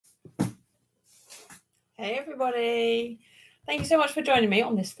Hey everybody. Thank you so much for joining me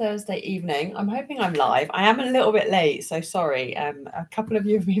on this Thursday evening. I'm hoping I'm live. I am a little bit late, so sorry. A couple of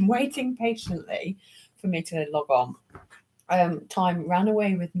you have been waiting patiently for me to log on. Time ran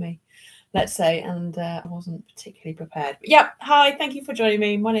away with me, let's say, and I wasn't particularly prepared. But yeah, hi, thank you for joining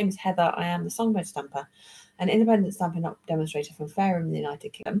me. My name is Heather. I am the Songbird Stamper, an independent Stampin' Up demonstrator from Fareham in the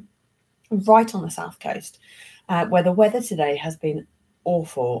United Kingdom, right on the south coast, where the weather today has been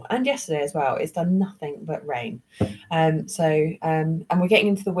awful, and yesterday as well. It's done nothing but rain, and we're getting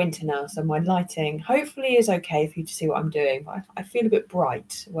into the winter now, so my lighting hopefully is okay for you to see what I'm doing, but I feel a bit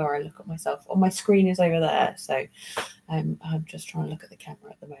bright where I look at myself. On my screen is over there, so I'm just trying to look at the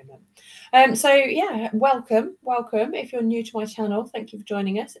camera at the moment. So yeah, welcome if you're new to my channel. Thank you for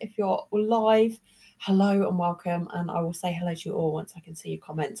joining us. If you're live, hello and welcome, and I will say hello to you all once I can see your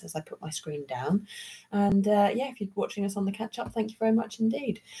comments as I put my screen down. And yeah, if you're watching us on the catch up, thank you very much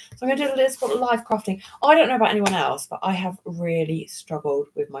indeed. So I'm going to do a little live crafting. I don't know about anyone else, but I have really struggled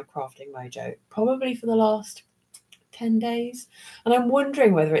with my crafting mojo, probably for the last 10 days. And I'm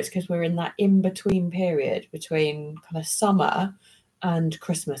wondering whether it's because we're in that in-between period between kind of summer and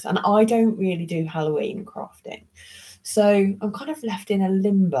Christmas. And I don't really do Halloween crafting. So I'm kind of left in a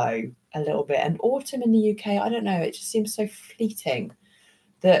limbo a little bit. And autumn in the UK, I don't know, it just seems so fleeting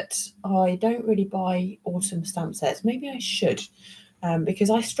that I don't really buy autumn stamp sets. Maybe I should, because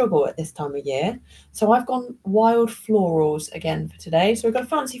I struggle at this time of year. So I've gone wild florals again for today. So we've got a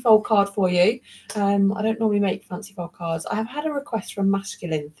fancy fold card for you. I don't normally make fancy fold cards. I have had a request for a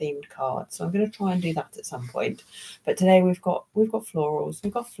masculine themed card, so I'm going to try and do that at some point. But today we've got florals,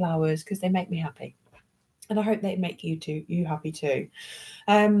 we've got flowers, because they make me happy. And I hope they make you happy too.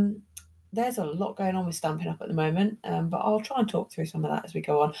 There's a lot going on with Stampin' Up at the moment, but I'll try and talk through some of that as we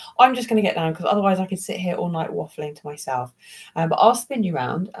go on. I'm just going to get down because otherwise I could sit here all night waffling to myself. But I'll spin you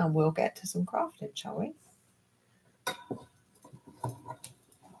around and we'll get to some crafting, shall we?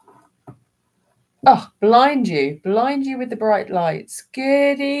 Oh, blind you with the bright lights.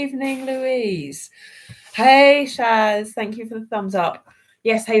 Good evening, Louise. Hey, Shaz, thank you for the thumbs up.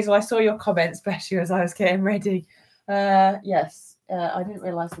 Yes, Hazel, I saw your comments, bless you, as I was getting ready. Yes, I didn't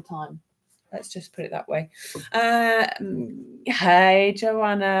realise the time. Let's just put it that way. Hey,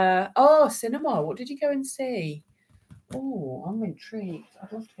 Joanna. Oh, cinema. What did you go and see? Oh, I'm intrigued.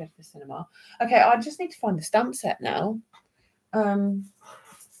 I'd love to go to the cinema. Okay, I just need to find the stamp set now. Oh,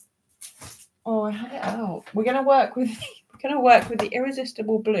 I had it out. We're gonna work with the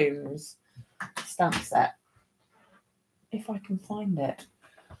Irresistible Blooms stamp set. If I can find it.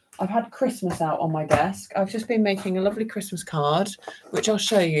 I've had Christmas out on my desk. I've just been making a lovely Christmas card, which I'll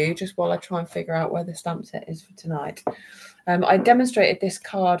show you just while I try and figure out where the stamp set is for tonight. I demonstrated this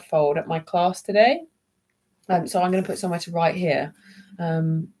card fold at my class today. So I'm going to put somewhere to write here.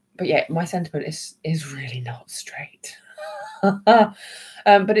 But yeah, my sentiment is really not straight. But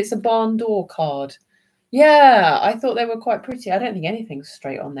it's a barn door card. Yeah, I thought they were quite pretty. I don't think anything's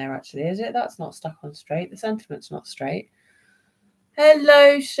straight on there, actually, is it? That's not stuck on straight. The sentiment's not straight.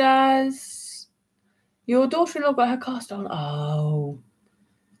 Hello, Shaz. Your daughter-in-law got her cast on. Oh,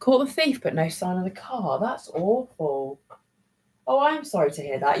 caught the thief, but no sign of the car. That's awful. Oh, I'm sorry to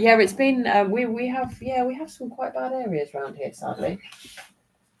hear that. Yeah, it's been we have some quite bad areas around here, sadly.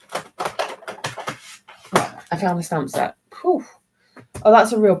 Right, I found the stamp set. Whew. Oh,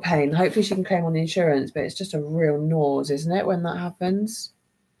 that's a real pain. Hopefully she can claim on the insurance, but it's just a real nose, isn't it, when that happens?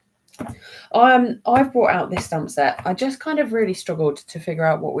 I've brought out this stamp set. I just kind of really struggled to figure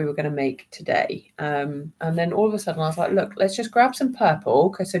out what we were going to make today. And then all of a sudden I was like, look, let's just grab some purple,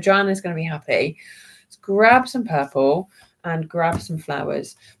 because so Joanna's going to be happy. Let's grab some purple and grab some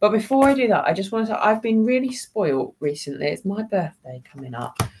flowers. But before I do that, I just want to say I've been really spoiled recently. It's my birthday coming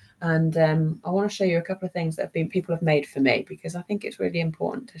up. And I want to show you a couple of things that people have made for me, because I think it's really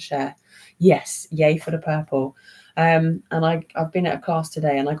important to share. Yes, yay for the purple. And I've been at a class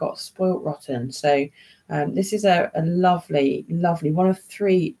today and I got spoilt rotten. So this is a lovely, lovely, one of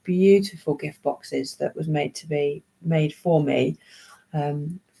 3 beautiful gift boxes that was made for me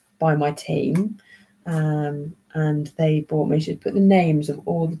by my team. And they bought me, should put the names of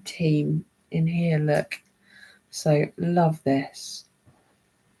all the team in here, look. So love this.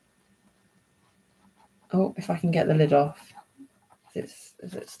 Oh, if I can get the lid off. Is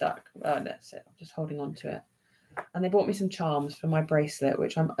it stuck? Oh, that's it. I'm just holding on to it. And they bought me some charms for my bracelet,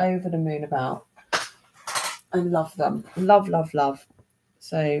 which I'm over the moon about. I love them. Love, love, love.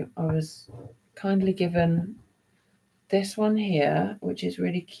 So I was kindly given this one here, which is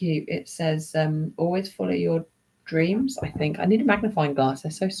really cute. It says, always follow your dreams, I think. I need a magnifying glass.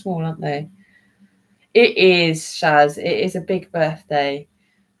 They're so small, aren't they? It is, Shaz. It is a big birthday.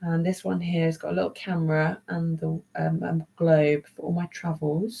 And this one here has got a little camera and the globe for all my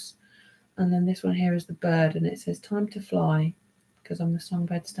travels. And then this one here is the bird, and it says time to fly, because I'm the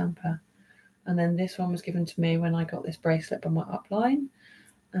songbird stamper. And then this one was given to me when I got this bracelet by my upline.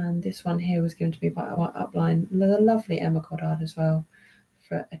 And this one here was given to me by my upline, the lovely Emma Goddard as well,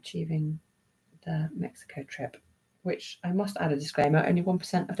 for achieving the Mexico trip, which I must add a disclaimer, only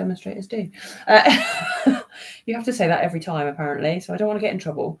 1% of demonstrators do. You have to say that every time, apparently, so I don't want to get in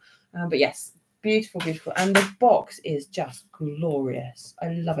trouble. But yes, beautiful, beautiful. And the box is just glorious. I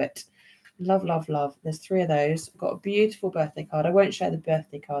love it. Love, love, love. There's 3 of those. I've got a beautiful birthday card. I won't share the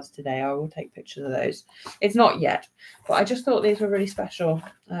birthday cards today. I will take pictures of those. It's not yet, but I just thought these were really special,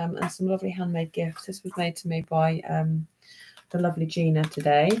 and some lovely handmade gifts. This was made to me by the lovely Gina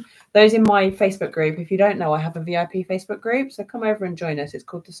today. Those in my Facebook group, if you don't know, I have a VIP Facebook group, so come over and join us. It's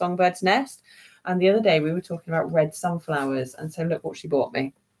called The Songbird's Nest. And the other day we were talking about red sunflowers, and so look what she bought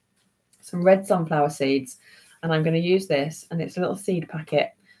me. Some red sunflower seeds, and I'm going to use this, and it's a little seed packet,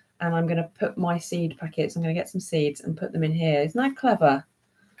 and I'm going to put my seed packets, I'm going to get some seeds and put them in here. Isn't that clever?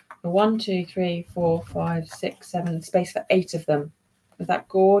 1, 2, 3, 4, 5, 6, 7, space for 8 of them with that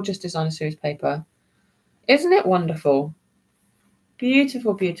gorgeous designer series paper. Isn't it wonderful?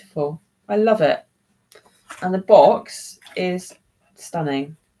 Beautiful, beautiful. I love it. And the box is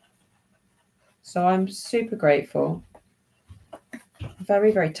stunning. So I'm super grateful.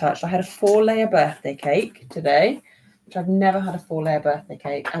 Very, very touched. I had a 4-layer birthday cake today, which I've never had a 4-layer birthday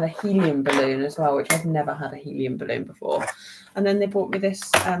cake, and a helium balloon as well, which I've never had a helium balloon before. And then they bought me this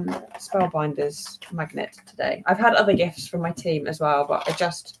Spellbinders magnet today. I've had other gifts from my team as well, but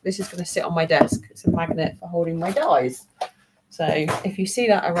this is going to sit on my desk. It's a magnet for holding my dies. So if you see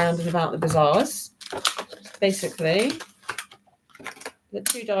that around and about the bazaars, basically the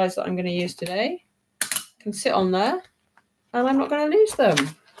 2 dies that I'm going to use today can sit on there and I'm not going to lose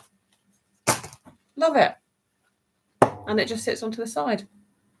them. Love it. And it just sits onto the side.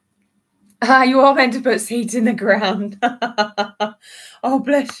 You are meant to put seeds in the ground. Oh,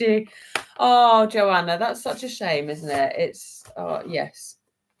 bless you. Oh, Joanna, that's such a shame, isn't it? It's, yes.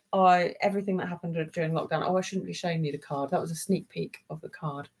 Everything that happened during lockdown. Oh, I shouldn't be showing you the card. That was a sneak peek of the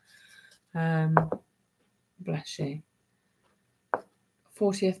card. Bless you.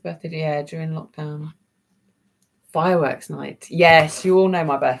 40th birthday, yeah, during lockdown. Fireworks night. Yes, you all know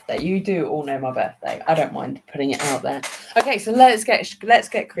my birthday. You do all know my birthday. I don't mind putting it out there. Okay, so let's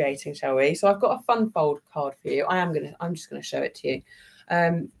get creating, shall we? So I've got a fun fold card for you. I'm just gonna show it to you.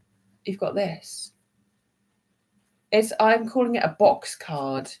 You've got this. I'm calling it a box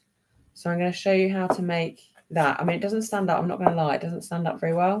card. So I'm going to show you how to make that. I mean, it doesn't stand up. I'm not going to lie. It doesn't stand up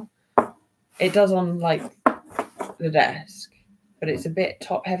very well. It does on like the desk, but it's a bit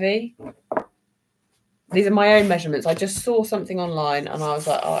top heavy. These are my own measurements. I just saw something online and I was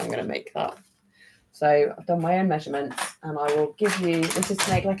like, oh, I'm going to make that. So I've done my own measurements and I will give you, this is to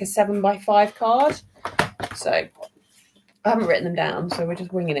make like a 7x5 card. So I haven't written them down, so we're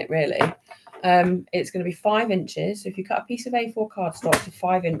just winging it really. It's going to be 5 inches. So if you cut a piece of A4 cardstock to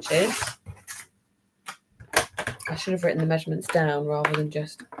 5 inches, I should have written the measurements down rather than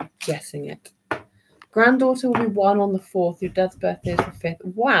just guessing it. Granddaughter will be 1 on the 4th. Your dad's birthday is the 5th.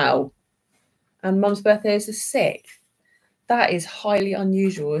 Wow. And mum's birthday is the 6th. That is highly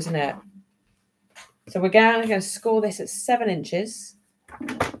unusual, isn't it? So we're going to score this at 7 inches,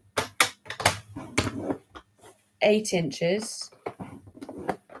 8 inches,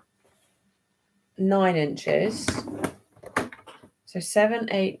 9 inches. So 7,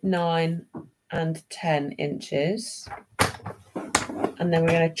 8, 9 and 10 inches. And then we're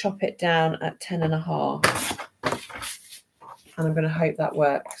going to chop it down at 10.5. And I'm going to hope that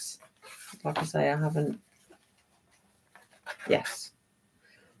works. Like I say, I haven't. Yes.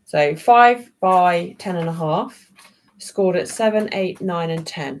 So 5 by 10.5. Scored at 7, 8, 9 and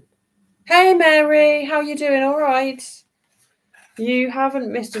 10. Hey Mary, how you doing? All right. You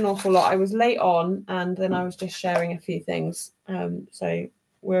haven't missed an awful lot. I was late on and then I was just sharing a few things. So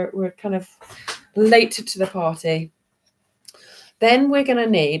we're kind of late to the party. Then we're going to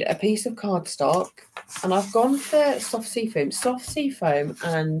need a piece of cardstock, and I've gone for soft sea foam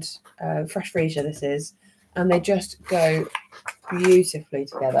and fresh freesia this is, and they just go beautifully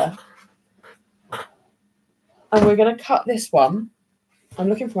together. And we're going to cut this one. I'm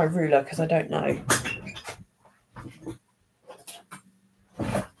looking for my ruler because I don't know.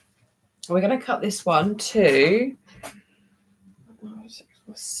 We're going to cut this one to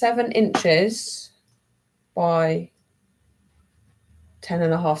 7 inches by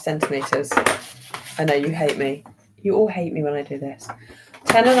 10.5 centimeters. I know you hate me. You all hate me when I do this.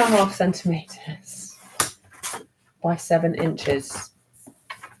 10.5 centimeters by 7 inches.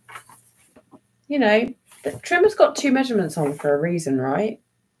 you know, the trimmer's got 2 measurements on for a reason, right?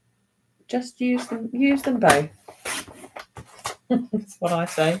 Just use them both. That's what I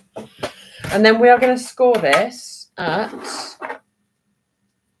say. And then we are going to score this at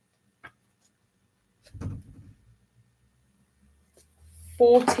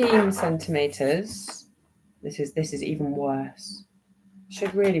 14 centimeters. This is even worse.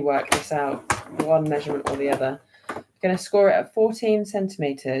 Should really work this out, one measurement or the other. I'm going to score it at 14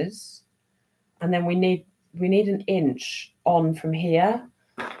 centimeters, and then we need an inch on from here.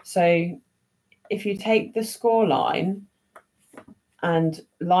 So if you take the score line and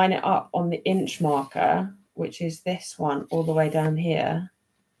line it up on the inch marker, which is this one all the way down here,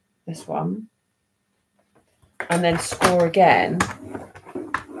 this one, and then score again.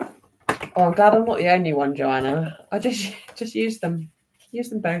 Oh, I'm glad I'm not the only one, Joanna. I just use them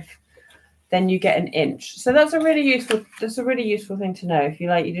both. Then you get an inch. So that's a really useful thing to know. If you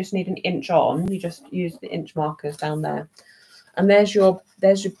like, you just need an inch on, you just use the inch markers down there. And there's your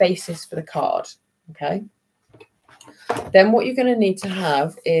basis for the card. Okay. Then what you're going to need to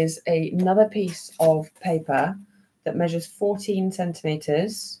have is another piece of paper that measures 14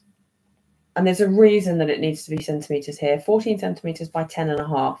 centimeters. And there's a reason that it needs to be centimeters here. 14 centimeters by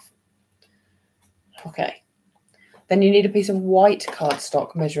 10.5. Okay. Then you need a piece of white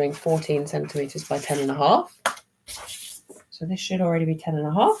cardstock measuring 14 centimeters by 10.5. So this should already be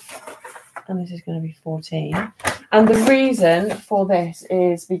 10.5. And this is going to be 14. And the reason for this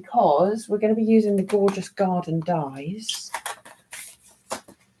is because we're going to be using the gorgeous garden dies.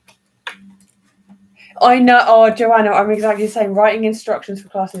 I know. Oh, Joanna, I'm exactly the same. Writing instructions for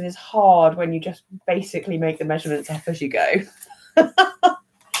classes is hard when you just basically make the measurements up as you go.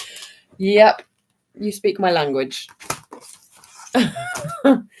 Yep. You speak my language.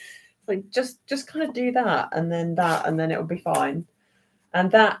 Like just kind of do that, and then it'll be fine. And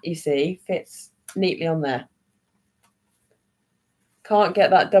that, you see, fits neatly on there. Can't get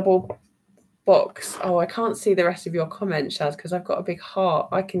that double box. Oh, I can't see the rest of your comments, Shaz, because I've got a big heart.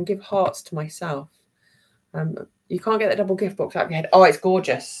 I can give hearts to myself. You can't get that double gift box out of your head. Oh, it's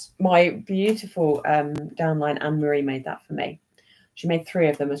gorgeous. My beautiful downline Anne-Marie made that for me. She made 3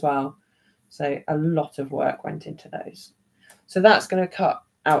 of them as well. So a lot of work went into those. So that's going to cut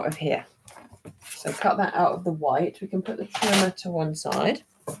out of here. So cut that out of the white. We can put the trimmer to one side.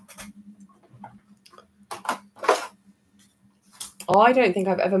 I don't think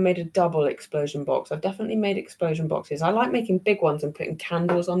I've ever made a double explosion box. I've definitely made explosion boxes. I like making big ones and putting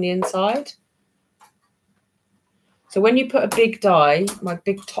candles on the inside. So when you put a big die, my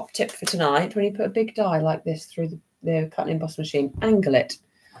big top tip for tonight, when you put a big die like this through the cut and emboss machine, angle it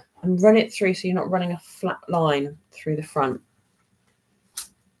and run it through so you're not running a flat line through the front.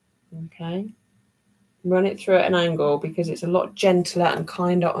 Okay. Run it through at an angle because it's a lot gentler and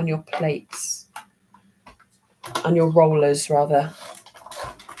kinder on your plates. On your rollers, rather.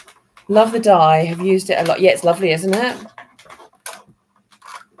 Love the die. Have used it a lot. Yeah, it's lovely, isn't it?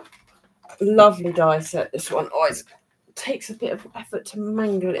 Lovely die set, this one. Oh, it takes a bit of effort to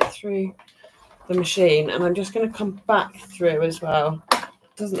mangle it through the machine. And I'm just going to come back through as well.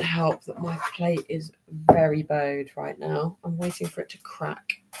 It doesn't help that my plate is very bowed right now. I'm waiting for it to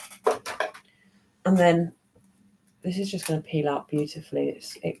crack. And then this is just going to peel out beautifully.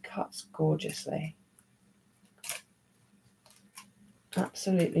 It cuts gorgeously.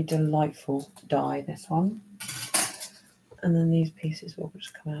 Absolutely delightful die, this one. And then these pieces will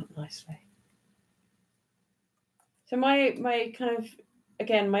just come out nicely. So my kind of,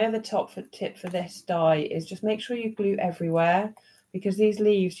 again, my other tip for this die is just make sure you glue everywhere, because these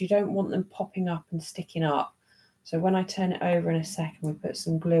leaves, you don't want them popping up and sticking up. So when I turn it over in a second, we put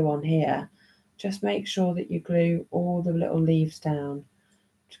some glue on here. Just make sure that you glue all the little leaves down. I'm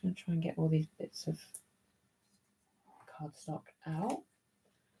just going to try and get all these bits of cardstock out.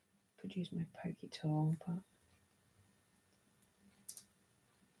 Could use my pokey tool, but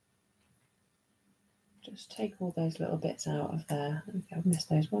just take all those little bits out of there. Okay, I've missed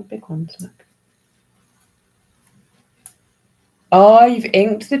those one big ones. Look. Oh, you've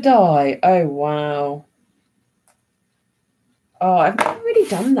inked the die. Oh, wow. Oh, I've never really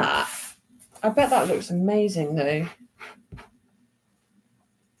done that. I bet that looks amazing, though.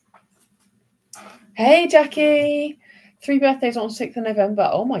 Hey, Jackie. 3 birthdays on 6th of November.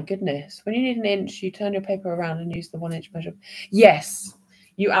 Oh, my goodness. When you need an inch, you turn your paper around and use the 1-inch measure. Yes,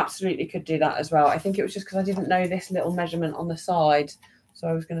 you absolutely could do that as well. I think it was just because I didn't know this little measurement on the side, so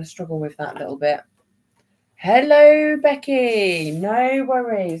I was going to struggle with that a little bit. Hello, Becky. No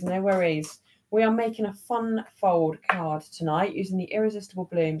worries, no worries. We are making a fun fold card tonight using the Irresistible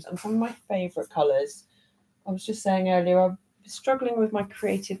Blooms and some of my favourite colours. I was just saying earlier, struggling with my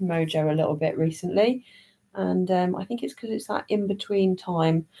creative mojo a little bit recently. And I think it's because it's that in-between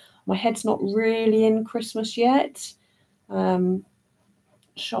time. My head's not really in Christmas yet.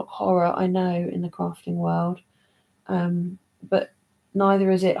 Shock horror, I know, in the crafting world. But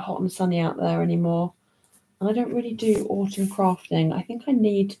neither is it hot and sunny out there anymore. And I don't really do autumn crafting. I think I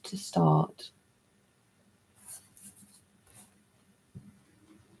need to start.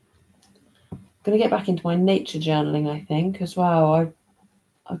 I'm going to get back into my nature journaling, I think, as well.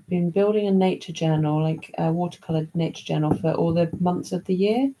 I've been building a nature journal, like a watercolour nature journal for all the months of the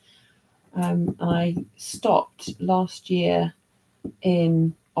year. I stopped last year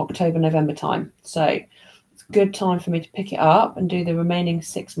in October, November time. So it's a good time for me to pick it up and do the remaining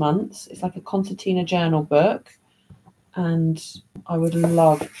 6 months. It's like a concertina journal book. And I would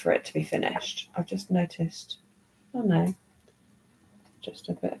love for it to be finished. I've just noticed, oh no, just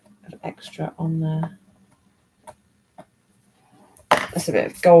a bit of extra on there. That's a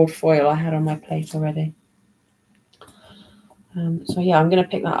bit of gold foil I had on my plate already. So yeah, I'm going to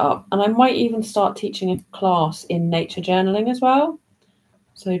pick that up. And I might even start teaching a class in nature journaling as well.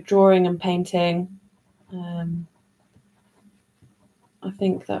 So drawing and painting. I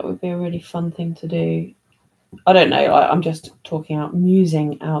think that would be a really fun thing to do. I don't know, I'm just talking out,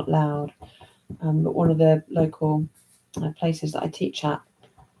 musing out loud. But one of the local places that I teach at,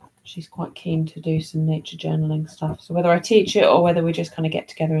 she's quite keen to do some nature journaling stuff. So whether I teach it or whether we just kind of get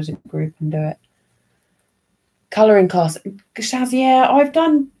together as a group and do it. Colouring class. Shaz, yeah, I've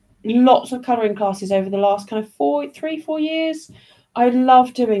done lots of colouring classes over the last kind of 3-4 years. I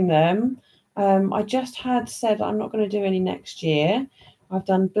love doing them. I just had said I'm not going to do any next year. I've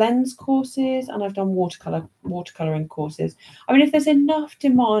done blends courses and I've done watercolouring courses. I mean, if there's enough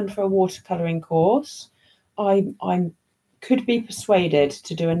demand for a watercolouring course, I could be persuaded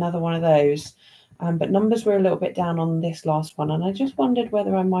to do another one of those. But numbers were a little bit down on this last one, and I just wondered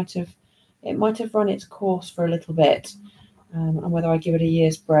whether it might have run its course for a little bit, and whether I give it a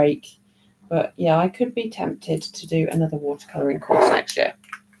year's break. But yeah, I could be tempted to do another watercolouring course next year.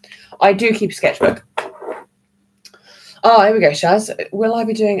 I do keep a sketchbook. Oh, here we go, Shaz. Will I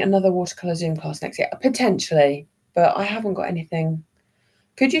be doing another watercolour Zoom class next year? Potentially, but I haven't got anything.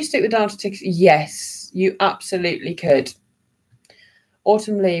 Could you stick the data tickets? Yes, you absolutely could.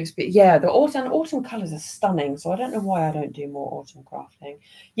 Autumn leaves, but yeah, the autumn colours are stunning, so I don't know why I don't do more autumn crafting.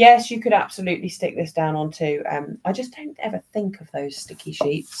 Yes, you could absolutely stick this down onto, I just don't ever think of those sticky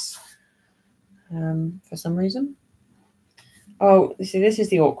sheets for some reason. Oh, see, this is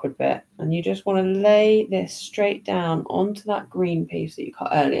the awkward bit, and you just want to lay this straight down onto that green piece that you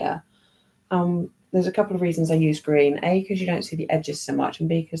cut earlier. There's a couple of reasons I use green. A, because you don't see the edges so much, and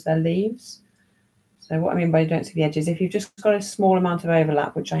B, because they're leaves. So what I mean by you don't see the edges, if you've just got a small amount of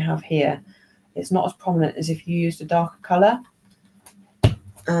overlap, which I have here, it's not as prominent as if you used a darker colour.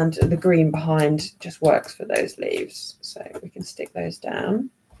 And the green behind just works for those leaves. So we can stick those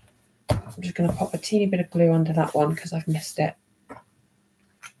down. I'm just going to pop a teeny bit of glue under that one because I've missed it.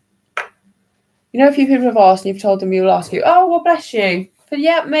 You know, a few people have asked and you've told them you'll ask you, oh, well, bless you. But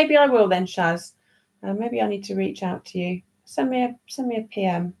yeah, maybe I will then, Shaz. Maybe I need to reach out to you. Send me a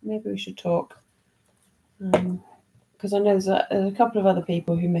PM. Maybe we should talk. Because I know there's a couple of other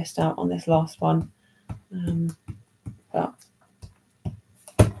people who missed out on this last one. But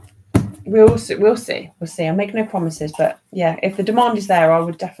we'll see. I'll make no promises. But yeah, if the demand is there, I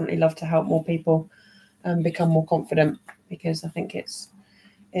would definitely love to help more people become more confident, because I think it's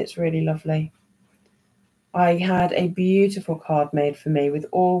really lovely. I had a beautiful card made for me with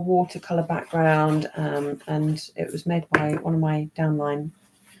all watercolour background, and it was made by one of my downline,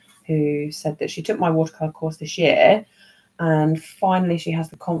 who said that she took my watercolour course this year, and finally she has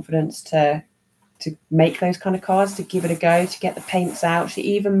the confidence to make those kind of cards, to give it a go, to get the paints out. She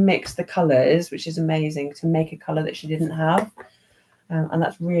even mixed the colours, which is amazing, to make a colour that she didn't have, and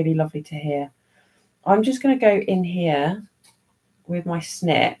that's really lovely to hear. I'm just going to go in here with my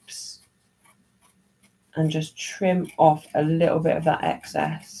snips and just trim off a little bit of that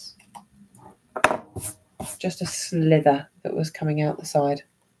excess. Just a slither that was coming out the side.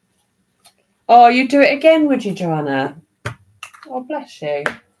 Oh, you'd do it again, would you, Joanna? Oh, bless you.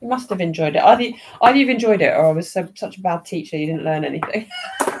 You must have enjoyed it. Either you've enjoyed it or I was such a bad teacher you didn't learn anything.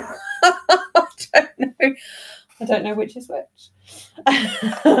 I don't know which is which.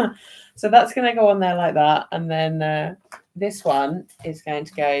 So that's going to go on there like that. And then this one is going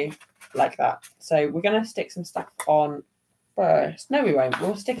to go like that. So we're going to stick some stuff on first. No, we won't.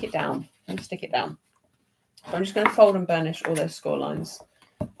 We'll stick it down. So I'm just going to fold and burnish all those score lines.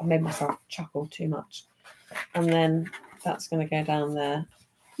 I made myself chuckle too much. And then that's going to go down there.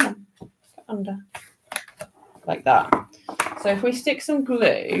 Under. Like that. So if we stick some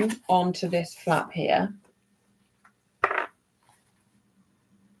glue onto this flap here,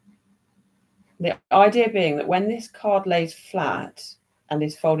 the idea being that when this card lays flat and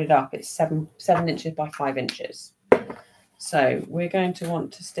is folded up, it's 7 inches by 5 inches. So we're going to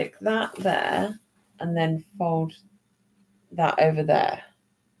want to stick that there and then fold that over there.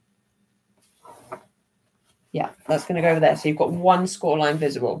 Yeah, that's going to go over there. So you've got one score line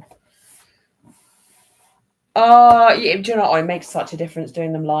visible. Yeah, do you know what? It makes such a difference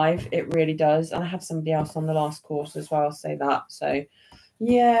doing them live. It really does. And I had somebody else on the last course as well say that. So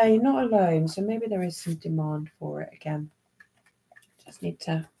yeah, you're not alone. So maybe there is some demand for it again. Just need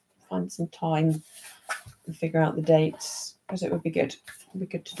to find some time and figure out the dates, because it would be good. It would be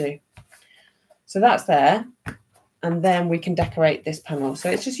good to do. So that's there. And then we can decorate this panel. So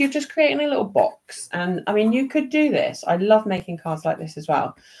it's just, you're just creating a little box. And I mean, you could do this. I love making cards like this as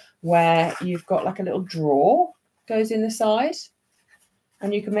well, where you've got like a little drawer goes in the side,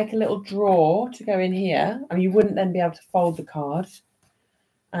 and you can make a little drawer to go in here. I mean, you wouldn't then be able to fold the card,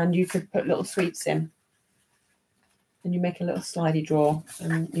 and you could put little sweets in, and you make a little slidey drawer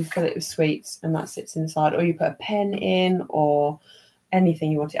and you fill it with sweets, and that sits inside. Or you put a pen in, or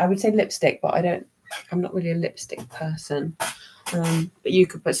anything you want to. I would say lipstick, but I'm not really a lipstick person. But you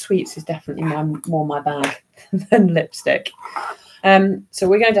could put sweets is definitely more my bag than lipstick. So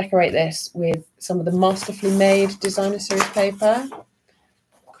we're going to decorate this with some of the Masterfully Made Designer Series paper,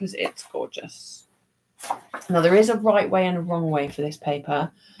 because it's gorgeous. Now, there is a right way and a wrong way for this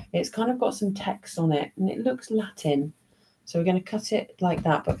paper. It's kind of got some text on it, and it looks Latin. So we're going to cut it like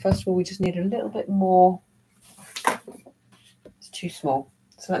that. But first of all, we just need a little bit more. It's too small.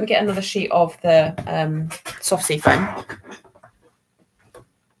 So let me get another sheet of the soft sea foam.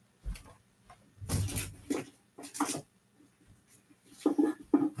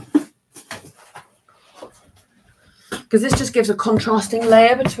 Because this just gives a contrasting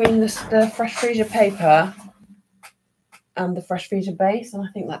layer between the Fresh Freesia paper and the Fresh Freesia base, and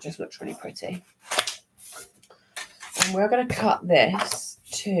I think that just looks really pretty. And we're going to cut this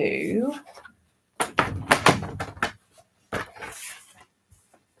to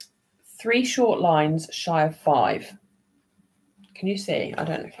 3 short lines shy of 5. Can you see? I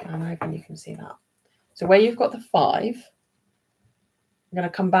don't know if I'm hoping you can see that. So where you've got the 5, I'm going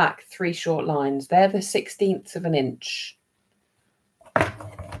to come back 3 short lines. They're the 1/16 of an inch.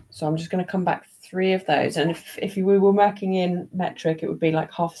 So I'm just going to come back 3 of those. And if we were working in metric, it would be like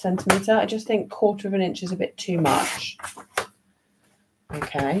 1/2 centimetre. I just think 1/4 of an inch is a bit too much.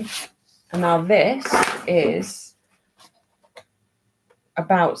 Okay. And now this is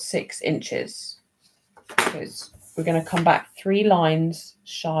about 6 inches. Because we're going to come back 3 lines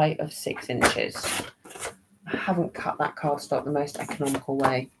shy of 6 inches. I haven't cut that cardstock the most economical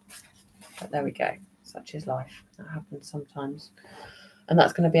way, but there we go. Such is life. That happens sometimes. And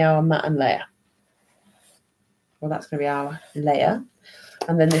that's going to be our mat and layer. Well, that's going to be our layer.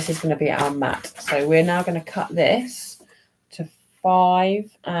 And then this is going to be our mat. So we're now going to cut this to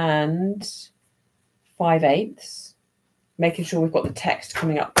 5 5/8, making sure we've got the text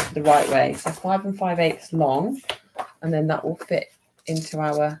coming up the right way. So 5 5/8 long, and then that will fit into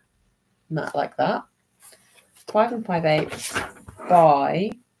our mat like that. 5 5/8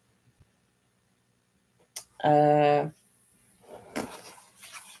 by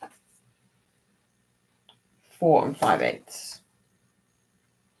 4 5/8.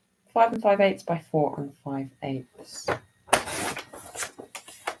 5 5/8 by 4 5/8.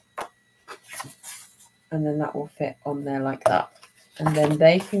 And then that will fit on there like that. And then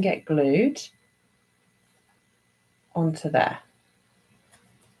they can get glued onto there.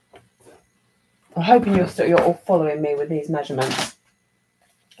 I'm hoping you're all following me with these measurements.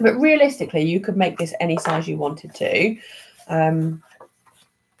 But realistically, you could make this any size you wanted to,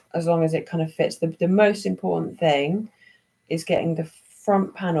 as long as it kind of fits. The most important thing is getting the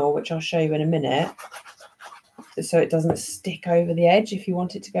front panel, which I'll show you in a minute, so it doesn't stick over the edge if you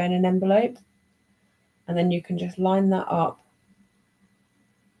want it to go in an envelope. And then you can just line that up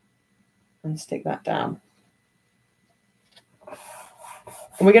and stick that down.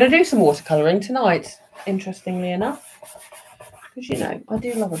 And we're going to do some watercolouring tonight, interestingly enough, because, you know, I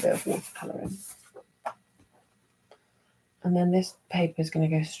do love a bit of watercolouring. And then this paper is going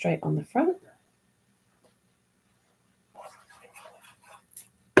to go straight on the front.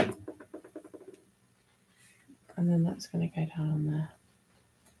 And then that's going to go down there.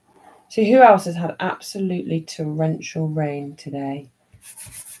 See, who else has had absolutely torrential rain today?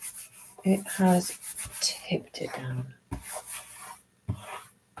 It has tipped it down.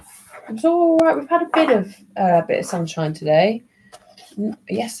 It's all right. We've had a bit of sunshine today.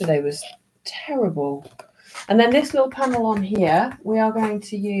 Yesterday was terrible. And then this little panel on here, we are going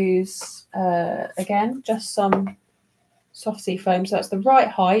to use, again, just some soft sea foam. So that's the right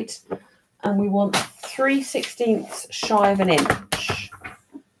height. And we want 3/16 shy of an inch.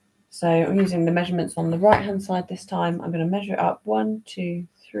 So I'm using the measurements on the right-hand side this time. I'm going to measure it up 1, 2,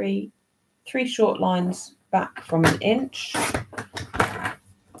 3, 3 short lines back from an inch.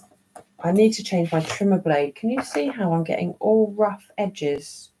 I need to change my trimmer blade. Can you see how I'm getting all rough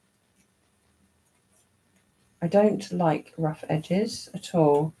edges? I don't like rough edges at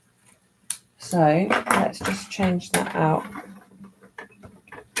all. So let's just change that out.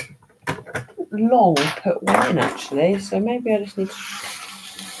 Long put one in actually, so maybe I just need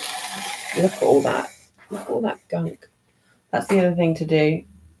to look at all that. Look at all that gunk. That's the other thing to do.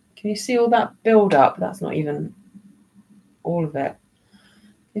 Can you see all that build up? That's not even all of it.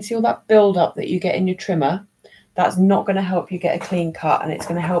 You see all that build up that you get in your trimmer? That's not going to help you get a clean cut, and it's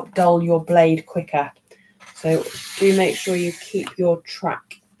going to help dull your blade quicker. So do make sure you keep your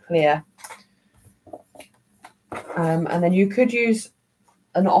track clear. And then you could use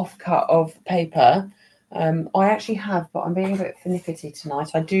an offcut of paper. I actually have, but I'm being a bit finicky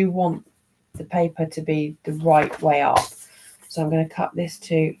tonight. I do want the paper to be the right way up. So I'm going to cut this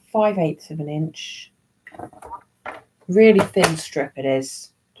to 5/8 of an inch. Really thin strip it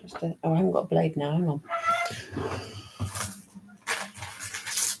is. Oh, I haven't got a blade now. Hang on.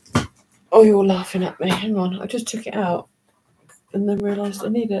 Oh, you're laughing at me. Hang on. I just took it out and then realised I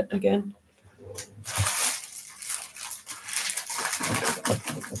need it again.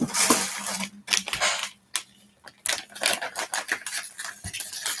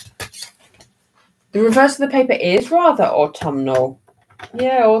 The reverse of the paper is rather autumnal.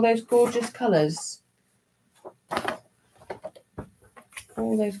 Yeah, all those gorgeous colours.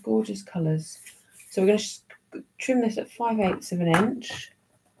 All those gorgeous colours. So we're going to trim this at 5/8 of an inch.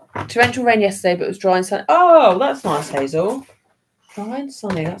 Torrential rain yesterday, but it was dry and sunny. Oh, that's nice, Hazel. Dry and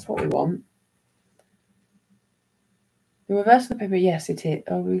sunny, that's what we want. The reverse of the paper, yes, it is.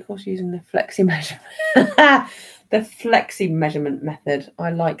 Oh, we're of course using the flexi measurement. The flexi measurement method.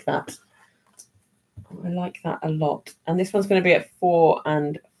 I like that. I like that a lot. And this one's going to be at 4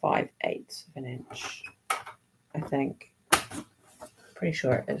 5/8 of an inch, I think. Pretty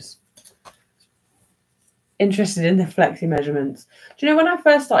sure it is. Interested in the flexi measurements. Do you know when I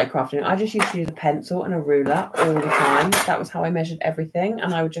first started crafting, I just used to use a pencil and a ruler all the time. That was how I measured everything.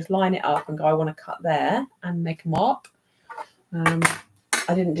 And I would just line it up and go, I want to cut there and make a mark.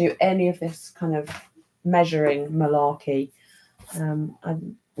 I didn't do any of this kind of measuring malarkey. I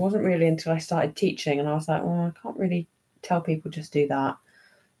wasn't really until I started teaching, and I was like, well, I can't really tell people just do that.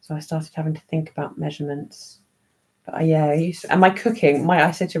 So I started having to think about measurements. But yeah, and my cooking,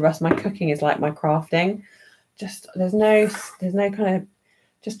 I said to Russ, my cooking is like my crafting. Just there's no kind of,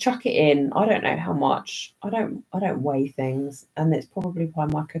 just chuck it in. I don't know how much. I don't weigh things, and it's probably why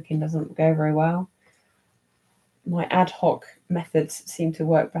my cooking doesn't go very well. My ad hoc methods seem to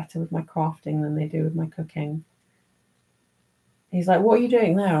work better with my crafting than they do with my cooking. He's like, "What are you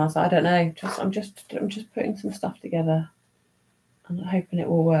doing there?" And I was like, "I don't know. I'm just putting some stuff together, and I'm hoping it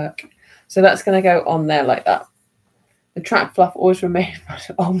will work." So that's going to go on there like that. The track fluff always remains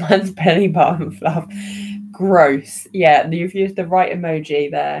old man's belly button fluff. Gross. Yeah, you've used the right emoji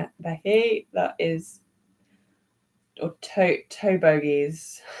there, Becky. That is, or toe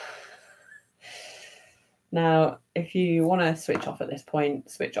bogies. Now, if you want to switch off at this point,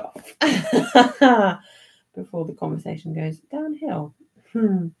 switch off before the conversation goes downhill.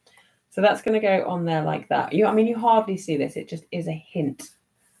 So that's going to go on there like that. You hardly see this. It just is a hint.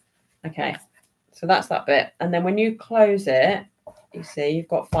 Okay. So that's that bit. And then when you close it, you see you've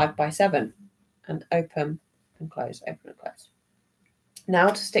got 5 by 7 and open and close, open and close. Now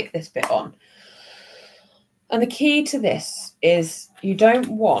to stick this bit on. And the key to this is you don't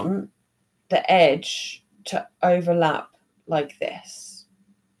want the edge to overlap like this.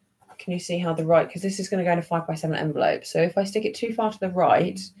 Can you see how the right, because this is going to go in a 5 by 7 envelope. So if I stick it too far to the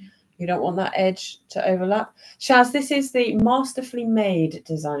right, you don't want that edge to overlap. Shaz, this is the Masterfully Made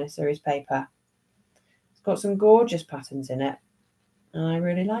Designer Series paper. Got some gorgeous patterns in it, and I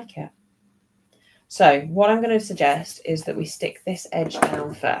really like it. So what I'm going to suggest is that we stick this edge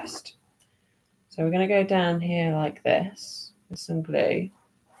down first. So we're going to go down here like this with some glue.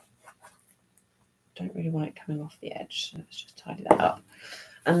 Don't really want it coming off the edge, so let's just tidy that up.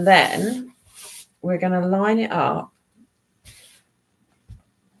 And then we're going to line it up.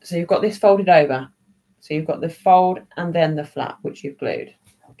 So you've got this folded over. So you've got the fold and then the flap, which you've glued.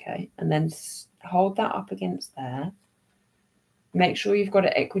 Okay, and then hold that up against there. Make sure you've got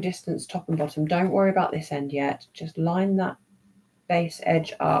it equidistant top and bottom. Don't worry about this end yet. Just line that base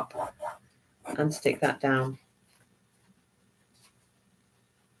edge up and stick that down.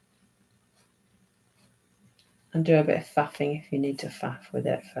 And do a bit of faffing if you need to faff with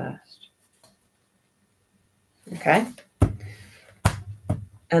it first. Okay.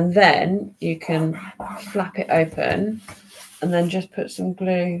 And then you can flap it open and then just put some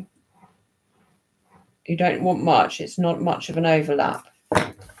glue. You don't want much. It's not much of an overlap.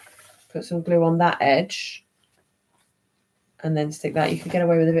 Put some glue on that edge and then stick that. You can get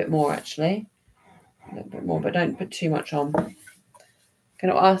away with a bit more, actually. A little bit more, but don't put too much on. Can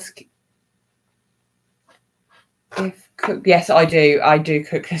I ask if cook? Yes, I do. I do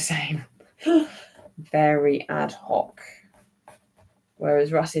cook the same. Very ad hoc.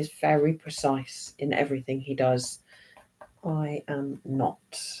 Whereas Russ is very precise in everything he does. I am not.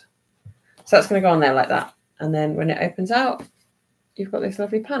 So that's going to go on there like that. And then when it opens out, you've got this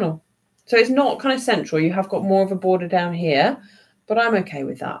lovely panel. So it's not kind of central. You have got more of a border down here, but I'm okay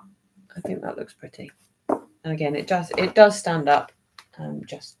with that. I think that looks pretty. And again, it does stand up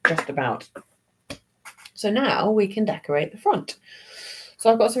just about. So now we can decorate the front.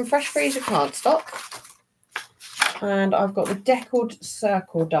 So I've got some fresh freezer cardstock. And I've got the deckled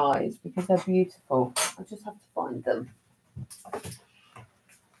circle dies because they're beautiful. I just have to find them.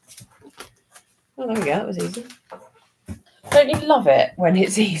 Oh, there we go. That was easy. Don't you love it when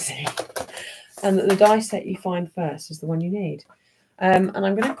it's easy? And that the die set you find first is the one you need. And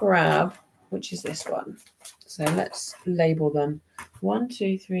I'm going to grab, which is this one. So let's label them. 1,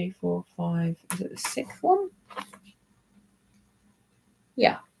 2, 3, 4, 5. Is it the 6th one?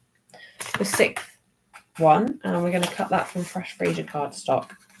 Yeah. The 6th one. And we're going to cut that from fresh freezer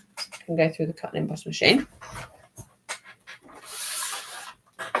cardstock. I can go through the cut and emboss machine.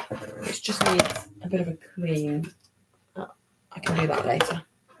 It just needs a bit of a clean. Oh, I can do that later.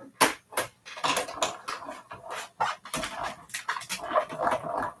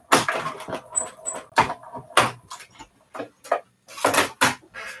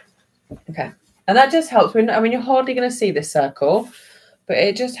 Okay, and that just helps. I mean, you're hardly going to see this circle, but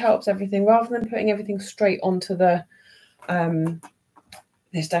it just helps everything. Rather than putting everything straight onto the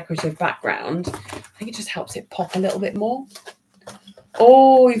this decorative background, I think it just helps it pop a little bit more.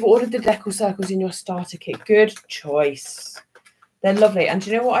 Oh, you've ordered the decal circles in your starter kit. Good choice. They're lovely. And do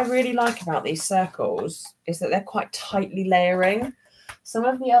you know what I really like about these circles is that they're quite tightly layering. Some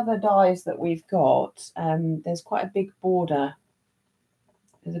of the other dies that we've got, there's quite a big border.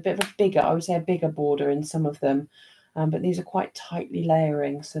 There's a bit of a bigger, I would say a bigger border in some of them. But these are quite tightly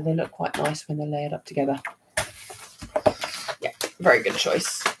layering, so they look quite nice when they're layered up together. Yeah, very good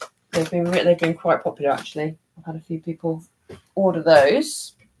choice. They've been quite popular, actually. I've had a few people order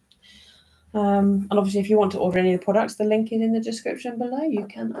those. And obviously, if you want to order any of the products, the link is in the description below. You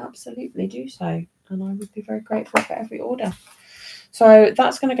can absolutely do so. And I would be very grateful for every order. So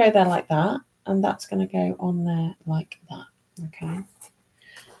that's going to go there like that. And that's going to go on there like that. Okay.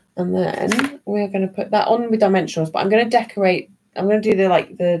 And then we're going to put that on with dimensionals. But I'm going to decorate. I'm going to do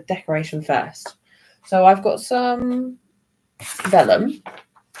the decoration first. So I've got some vellum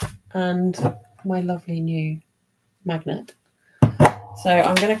and my lovely new magnet. So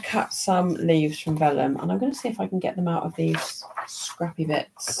I'm going to cut some leaves from vellum and I'm going to see if I can get them out of these scrappy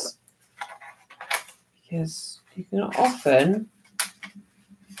bits, because you can often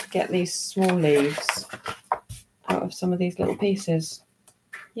get these small leaves out of some of these little pieces.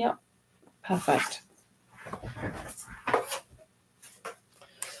 Yep, perfect. I'm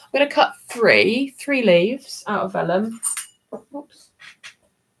going to cut three leaves out of vellum. Oops.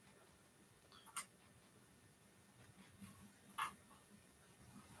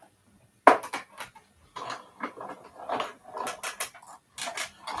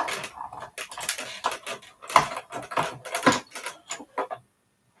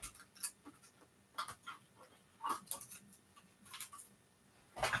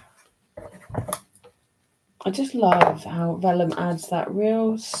 I just love how vellum adds that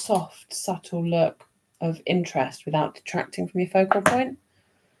real soft, subtle look of interest without detracting from your focal point.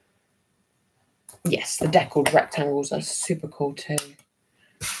 Yes, the deckled rectangles are super cool too.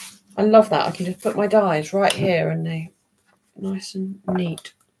 I love that. I can just put my dies right here and they're nice and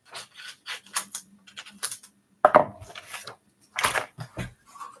neat.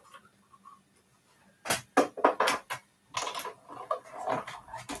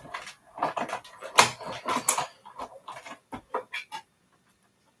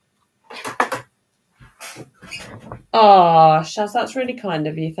 Oh, Shaz, that's really kind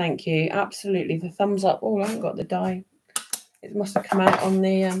of you. Thank you. Absolutely. The thumbs up. Oh, I haven't got the die. It must have come out on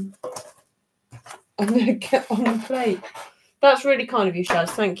the plate. That's really kind of you, Shaz.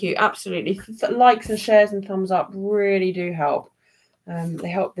 Thank you. Absolutely. Likes and shares and thumbs up really do help. They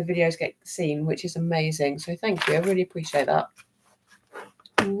help the videos get seen, which is amazing. So thank you. I really appreciate that.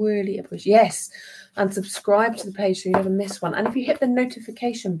 Really appreciate. Yes, and subscribe to the page so you never miss one. And if you hit the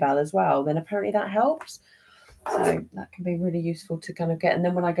notification bell as well, then apparently that helps. So that can be really useful to kind of get. And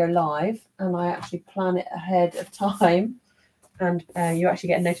then when I go live and I actually plan it ahead of time, and you actually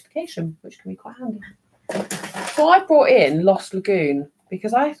get a notification, which can be quite handy. So I brought in Lost Lagoon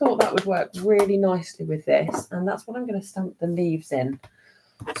because I thought that would work really nicely with this, and that's what I'm going to stamp the leaves in.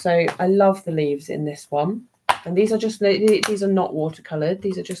 So I love the leaves in this one, and these are not watercolored,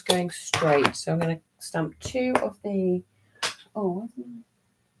 these are just going straight. So I'm going to stamp 2 of the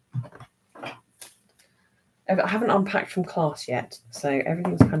I haven't unpacked from class yet, so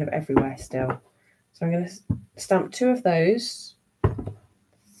everything's kind of everywhere still. So I'm going to stamp 2 of those,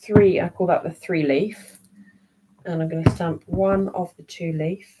 3, I call that the 3 leaf, and I'm going to stamp 1 of the 2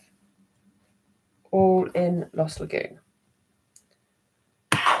 leaf, all in Lost Lagoon.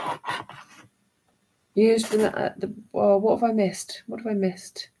 Used them at the, well, what have I missed? What have I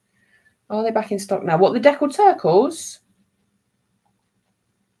missed? Are they back in stock now? What, the deckled circles?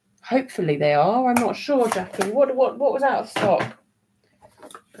 Hopefully they are. I'm not sure, Jackie. What was out of stock?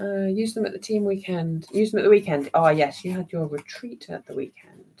 Use them at the team weekend. Use them at the weekend. Oh yes, you had your retreat at the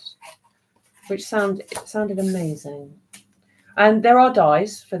weekend, which sounded amazing. And there are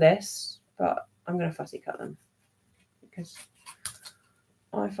dies for this, but I'm going to fussy cut them because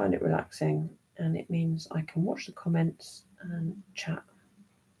I find it relaxing, and it means I can watch the comments and chat.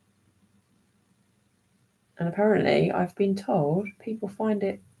 And apparently, I've been told people find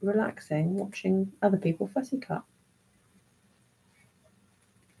it relaxing watching other people fussy cut.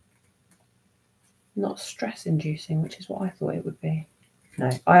 Not stress inducing, which is what I thought it would be. No,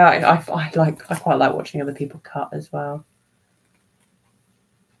 I quite like watching other people cut as well.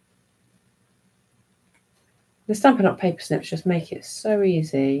 The Stampin' Up paper snips just make it so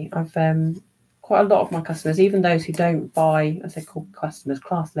easy. I've quite a lot of my customers, even those who don't buy, as they call customers,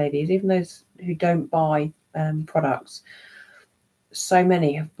 class ladies, even those who don't buy products, so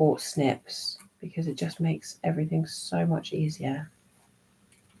many have bought snips because it just makes everything so much easier.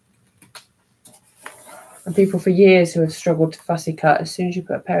 And people for years who have struggled to fussy cut, as soon as you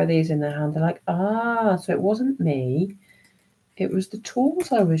put a pair of these in their hand, they're like, ah, so it wasn't me, it was the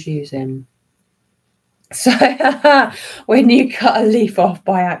tools I was using. So when you cut a leaf off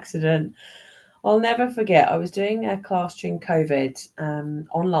by accident, I'll never forget, I was doing a class during COVID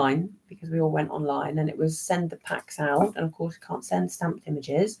online, because we all went online, and it was send the packs out, and of course you can't send stamped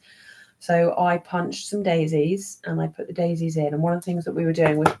images. So I punched some daisies and I put the daisies in, and one of the things that we were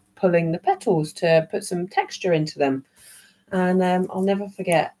doing was pulling the petals to put some texture into them. And I'll never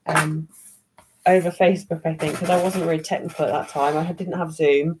forget, over Facebook, I think, because I wasn't really technical at that time, I didn't have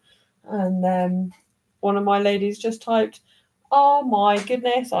Zoom, and one of my ladies just typed, "Oh my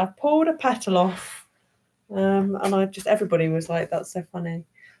goodness, I've pulled a petal off." And everybody was like, "That's so funny."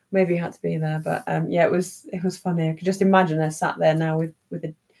 Maybe you had to be there, but yeah, it was funny. I could just imagine her sat there now with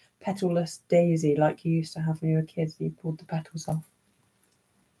a petalless daisy like you used to have when you were kids and you pulled the petals off.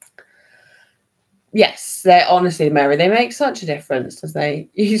 Yes, they're honestly, Mary, they make such a difference, does they?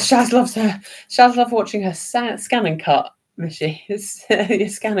 Shaz loves watching her scan and cut machine. Your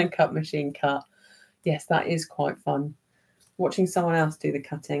scan and cut machine cut. Yes, that is quite fun, watching someone else do the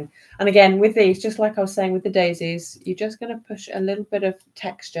cutting. And again, with these, just like I was saying with the daisies, you're just going to push a little bit of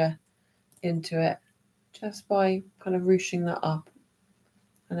texture into it just by kind of ruching that up.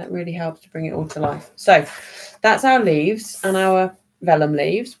 And it really helps to bring it all to life. So that's our leaves and our vellum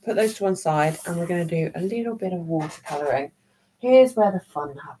leaves. Put those to one side, and we're going to do a little bit of watercolouring. Here's where the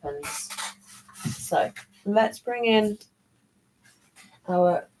fun happens. So let's bring in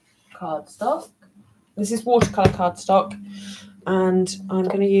our cardstock. This is watercolour cardstock, and I'm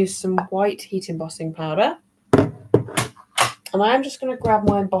going to use some white heat embossing powder. And I am just going to grab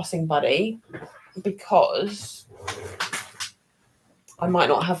my embossing buddy because I might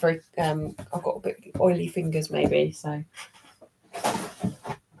not have very, I've got a bit oily fingers maybe, so.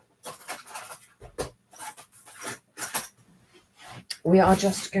 We are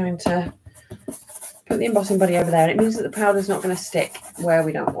just going to put the embossing buddy over there, and it means that the powder's not going to stick where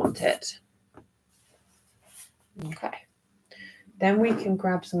we don't want it. Okay. Then we can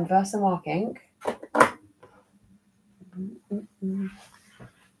grab some Versamark ink.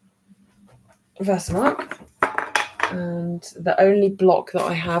 Versamark. And the only block that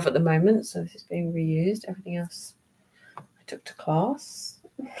I have at the moment, so this is being reused. Everything else I took to class.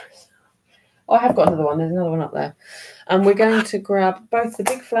 Oh, I have got another one. There's another one up there. And we're going to grab both the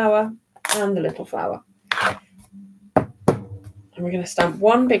big flower and the little flower. And we're going to stamp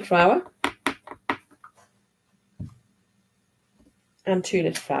one big flower. and 2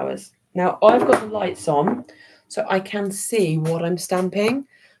 little flowers. Now I've got the lights on so I can see what I'm stamping.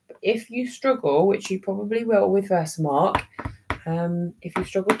 But if you struggle, which you probably will with Versamark, if you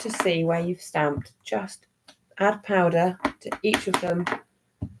struggle to see where you've stamped, just add powder to each of them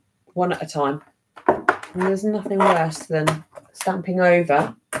one at a time. And there's nothing worse than stamping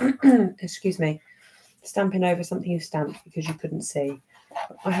over, excuse me, stamping over something you stamped because you couldn't see.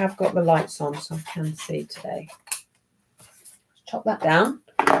 But I have got the lights on so I can see today. Chop that down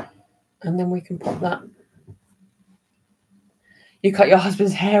and then we can pop that. You cut your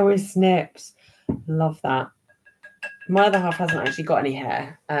husband's hair with snips. Love that. My other half hasn't actually got any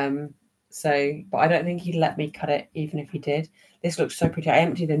hair. But I don't think he'd let me cut it even if he did. This looks so pretty. I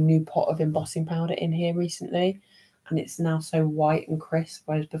emptied a new pot of embossing powder in here recently and it's now so white and crisp,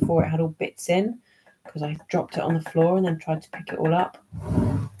 whereas before it had all bits in because I dropped it on the floor and then tried to pick it all up.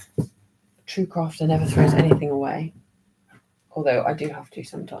 True crafter never throws anything away, although I do have to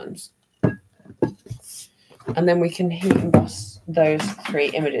sometimes. And then we can heat emboss those 3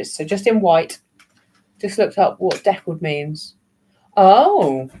 images. So just in white, just looked up what deckled means.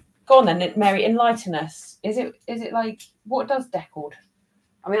 Oh, go on then, Mary, enlighten us. Is it like, what does deckled?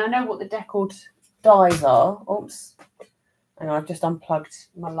 I mean, I know what the deckled dies are. Oops. Hang on, I've just unplugged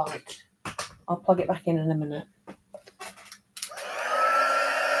my light. I'll plug it back in a minute.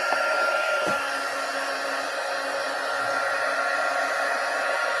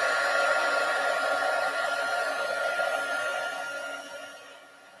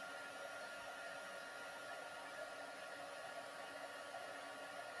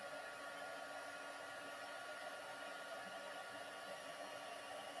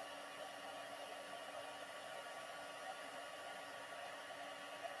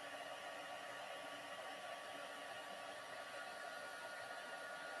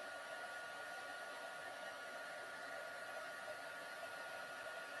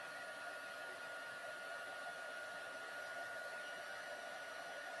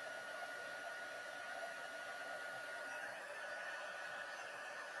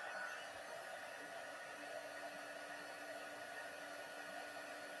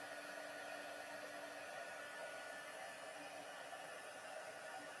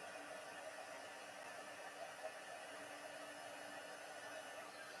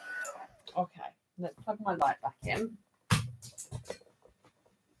 Okay, let's plug my light back in.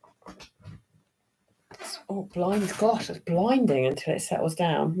 Oh, blind, gosh, it's blinding until it settles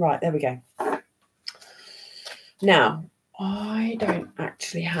down. Right, there we go. Now, I don't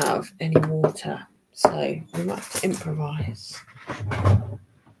actually have any water, so we might have to improvise.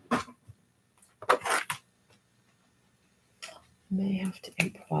 May have to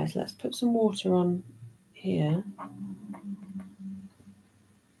improvise. Let's put some water on here.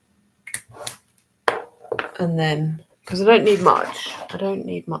 And then, because I don't need much at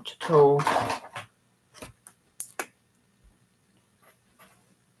all.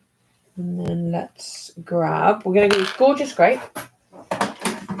 And then let's grab, we're going to use Gorgeous Grape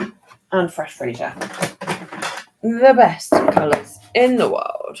and Fresh Freesia. The best colours in the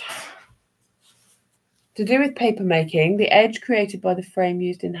world. To do with paper making, the edge created by the frame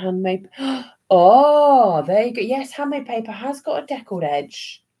used in handmade. Oh, there you go. Yes, handmade paper has got a deckled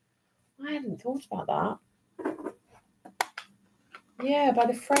edge. I hadn't thought about that. Yeah, by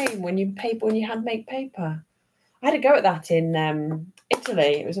the frame when you handmade paper. I had a go at that in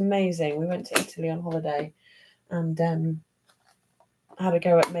Italy. It was amazing. We went to Italy on holiday and I had a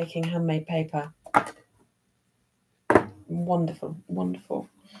go at making handmade paper. Wonderful, wonderful.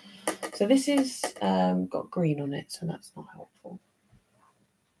 So this is got green on it, so that's not helpful.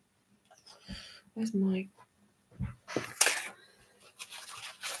 Where's my...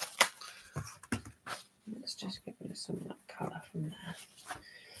 Let's just get rid of some of that colour from there.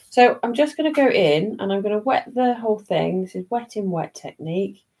 So I'm just going to go in and I'm going to wet the whole thing. This is wet in wet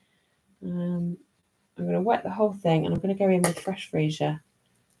technique. I'm going to wet the whole thing and I'm going to go in with Fresh Freesia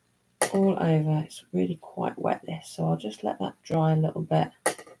all over. It's really quite wet, this, so I'll just let that dry a little bit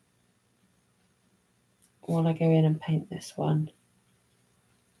while I go in and paint this one.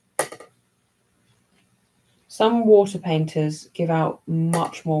 Some water painters give out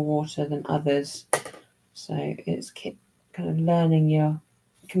much more water than others, so it's kind of learning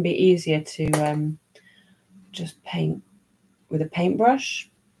it can be easier to just paint with a paintbrush,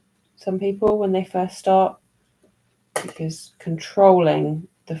 some people, when they first start, because controlling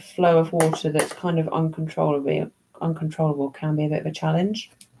the flow of water that's kind of uncontrollable can be a bit of a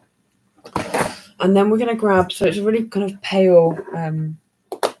challenge. And then we're going to grab, so it's a really kind of pale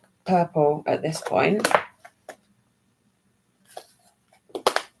purple at this point.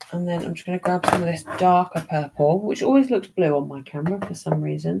 And then I'm just going to grab some of this darker purple, which always looks blue on my camera for some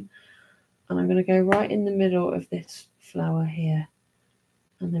reason. And I'm going to go right in the middle of this flower here.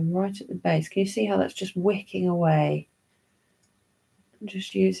 And then right at the base. Can you see how that's just wicking away? I'm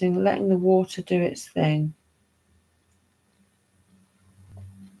just letting the water do its thing.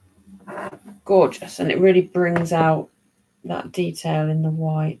 Gorgeous. And it really brings out that detail in the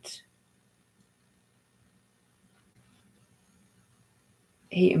white.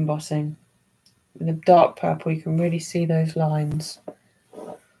 Heat embossing. With the dark purple, you can really see those lines.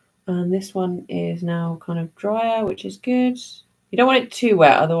 And this one is now kind of drier, which is good. You don't want it too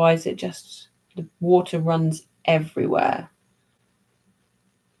wet, otherwise the water runs everywhere.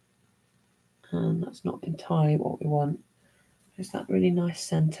 And that's not entirely what we want. Just that really nice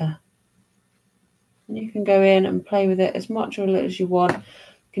centre. And you can go in and play with it as much or little as you want. You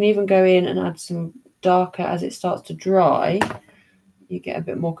can even go in and add some darker as it starts to dry. You get a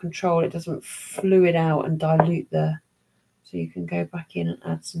bit more control. It doesn't fluid out and dilute so you can go back in and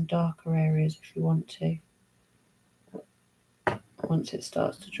add some darker areas if you want to, once it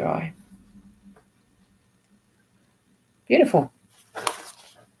starts to dry. Beautiful.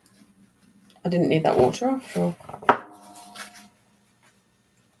 I didn't need that water after all.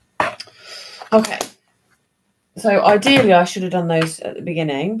 Okay. So ideally I should have done those at the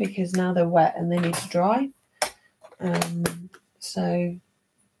beginning because now they're wet and they need to dry. So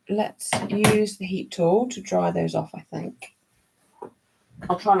let's use the heat tool to dry those off, I think.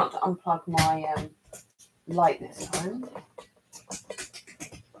 I'll try not to unplug my light this time.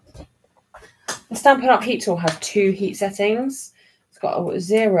 The Stampin' Up heat tool has 2 heat settings. It's got a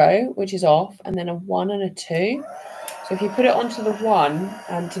 0, which is off, and then a 1 and a 2. So if you put it onto the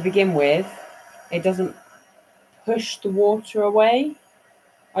 1 to begin with, it doesn't push the water away.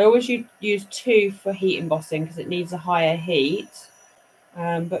 I always use 2 for heat embossing because it needs a higher heat.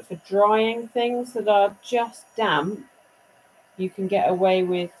 But for drying things that are just damp, you can get away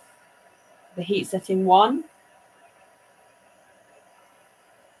with the heat setting 1.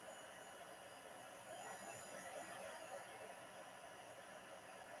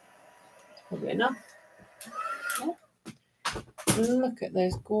 That's probably enough. Yeah. Look at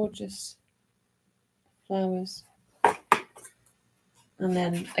those gorgeous flowers. And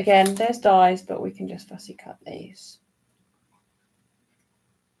then again, there's dies, but we can just fussy cut these.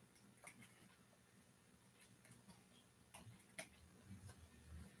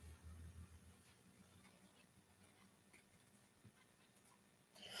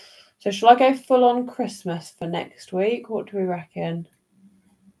 So shall I go full on Christmas for next week? What do we reckon?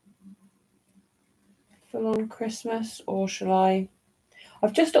 Full on Christmas, or shall I?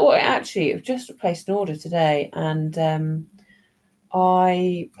 I've just placed an order today, and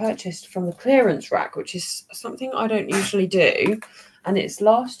I purchased from the clearance rack, which is something I don't usually do. And it's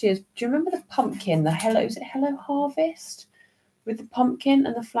last year's. Do you remember the pumpkin? Is it Hello Harvest? With the pumpkin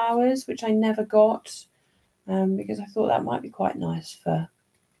and the flowers, which I never got because I thought that might be quite nice for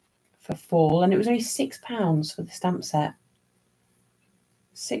fall. And it was only £6 for the stamp set.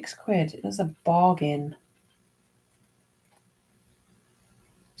 £6. That's a bargain.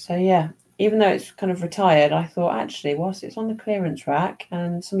 So yeah, even though it's kind of retired, I thought actually, whilst it's on the clearance rack,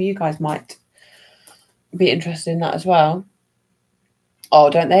 and some of you guys might be interested in that as well. Oh,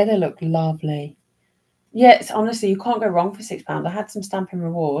 don't they? They look lovely. Yes, honestly, you can't go wrong for £6. I had some Stampin'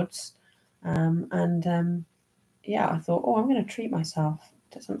 Rewards, yeah, I thought, oh, I'm going to treat myself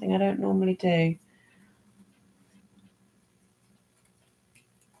to something I don't normally do.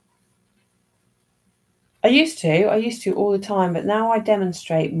 I used to all the time, but now I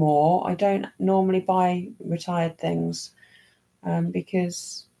demonstrate more. I don't normally buy retired things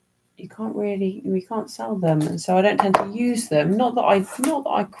because we can't sell them, and so I don't tend to use them. Not that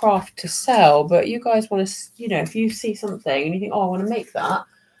I craft to sell, but you guys want to, if you see something and you think, oh, I want to make that,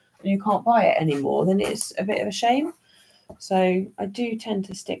 and you can't buy it anymore, then it's a bit of a shame. So I do tend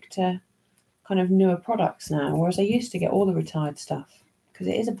to stick to kind of newer products now, whereas I used to get all the retired stuff because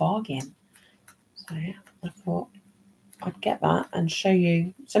it is a bargain. So yeah, I thought I'd get that and show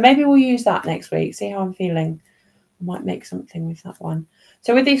you. So maybe we'll use that next week, see how I'm feeling. I might make something with that one.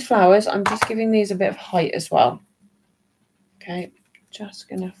 So with these flowers, I'm just giving these a bit of height as well. Okay, just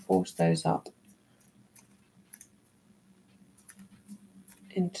going to force those up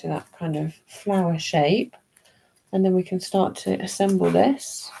into that kind of flower shape. And then we can start to assemble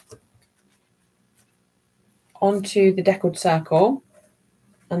this onto the deckled circle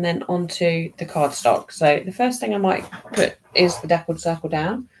and then onto the cardstock. So the first thing I might put is the deckled circle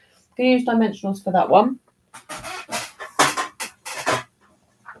down. I'm going to use dimensionals for that one.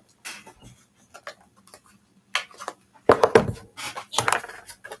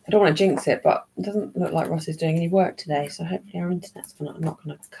 don't want to jinx it, but it doesn't look like Ross is doing any work today, so hopefully our internet's not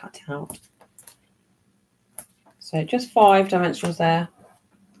going to cut out. So just 5 dimensionals there.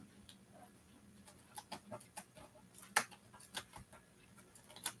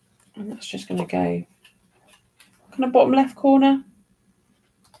 And that's just going to go kind of bottom left corner,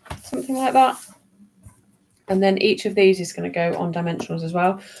 something like that. And then each of these is going to go on dimensionals as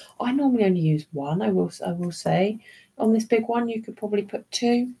well. I normally only use 1, I will say. On this big one, you could probably put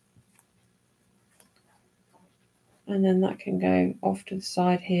 2. And then that can go off to the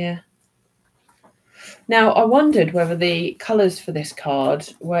side here. Now, I wondered whether the colours for this card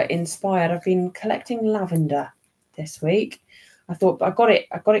were inspired. I've been collecting lavender this week. I thought I got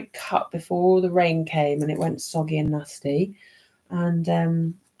it cut before the rain came and it went soggy and nasty. And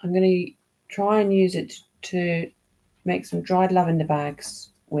I'm going to try and use it to make some dried lavender bags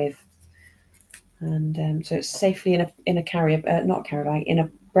with. And so it's safely in a carrier, not carrier bag, in a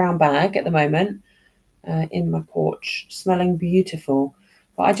brown bag at the moment. In my porch, smelling beautiful.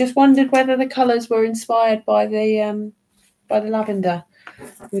 But I just wondered whether the colours were inspired by the lavender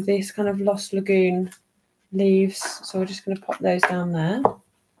with this kind of Lost Lagoon leaves. So we're just going to pop those down there.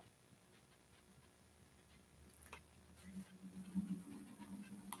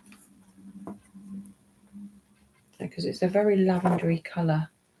 Because it's a very lavendery colour.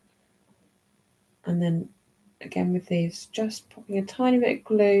 And then again with these, just popping a tiny bit of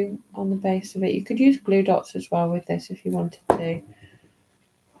glue on the base of it. You could use glue dots as well with this if you wanted to.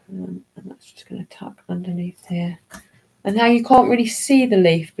 And that's just going to tuck underneath here. And now you can't really see the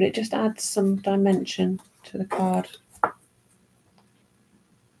leaf, but it just adds some dimension to the card.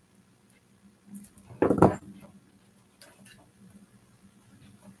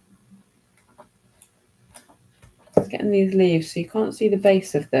 It's getting these leaves, so you can't see the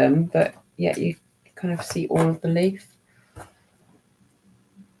base of them, but yet you kind of see all of the leaf.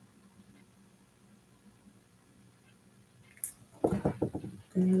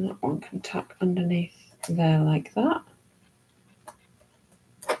 And then that one can tuck underneath there like that.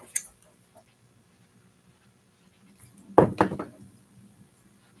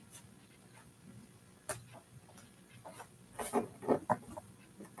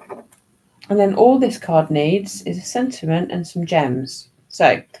 And then all this card needs is a sentiment and some gems.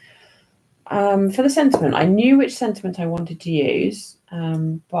 So for the sentiment, I knew which sentiment I wanted to use,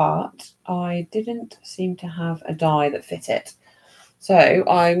 but I didn't seem to have a die that fit it. So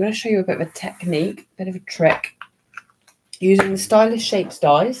I'm going to show you a bit of a technique, a bit of a trick, using the Stylish Shapes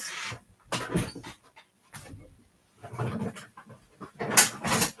dies.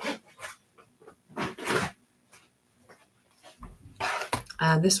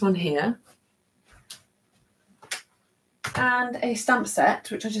 And this one here. And a stamp set,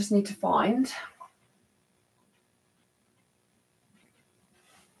 which I just need to find.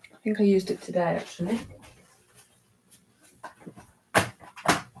 I think I used it today, actually.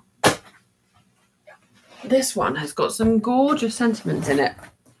 This one has got some gorgeous sentiments in it.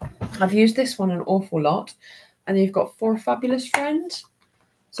 I've used this one an awful lot. And you've got For a Fabulous Friend.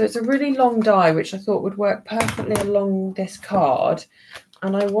 So it's a really long die, which I thought would work perfectly along this card.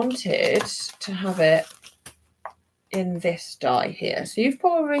 And I wanted to have it in this die here. So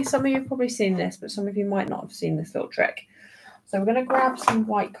some of you have probably seen this, but some of you might not have seen this little trick. So we're going to grab some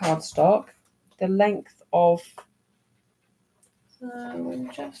white cardstock, the length of,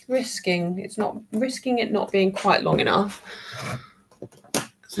 I'm just risking it not being quite long enough.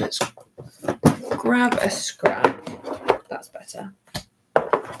 So let's grab a scrap. That's better.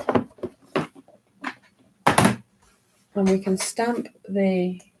 And we can stamp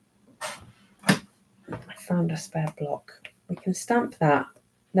I found a spare block. We can stamp that.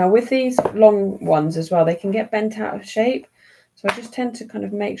 Now with these long ones as well, they can get bent out of shape. So I just tend to kind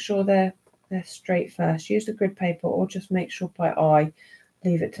of make sure they're straight first. Use the grid paper or just make sure by eye,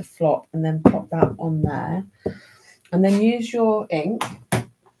 leave it to flop and then pop that on there. And then use your ink.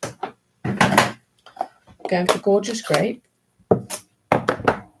 Going for Gorgeous Grape.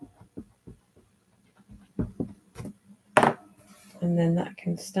 And then that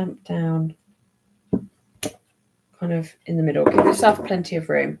can stamp down kind of in the middle. Give yourself plenty of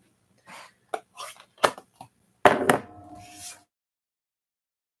room.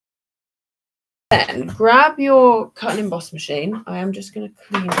 Then grab your cut and emboss machine. I am just going to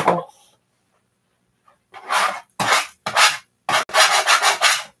clean off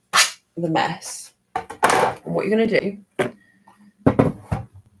the mess. And what you're going to do,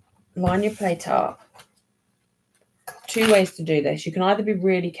 line your plate up. 2 ways to do this. You can either be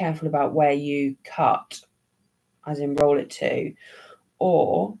really careful about where you cut, as in roll it to,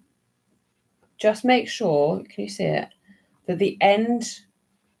 or just make sure, can you see it, that the end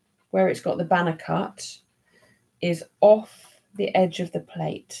where it's got the banner cut is off the edge of the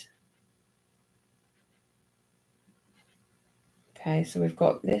plate. Okay, so we've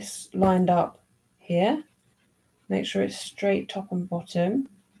got this lined up here. Make sure it's straight top and bottom.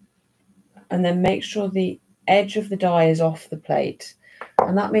 And then make sure the edge of the die is off the plate.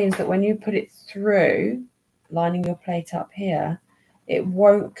 And that means that when you put it through, lining your plate up here, it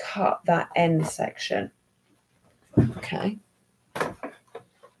won't cut that end section. Okay.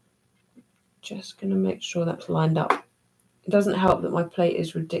 Just going to make sure that's lined up. It doesn't help that my plate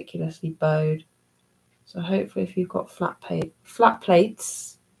is ridiculously bowed. So hopefully if you've got flat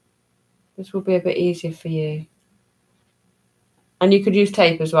plates, this will be a bit easier for you. And you could use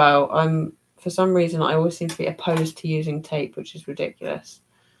tape as well. For some reason, I always seem to be opposed to using tape, which is ridiculous.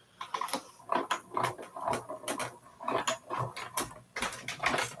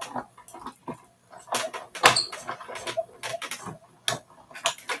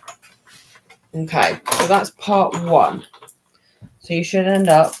 Okay, so that's part one. So you should end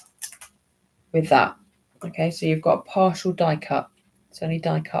up with that. Okay, so you've got a partial die cut. It's only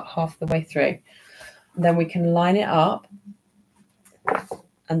die cut half the way through. And then we can line it up.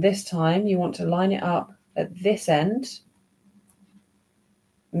 And this time you want to line it up at this end.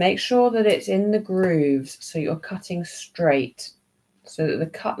 Make sure that it's in the grooves so you're cutting straight so that the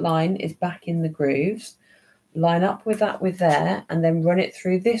cut line is back in the grooves. Line up with that with there and then run it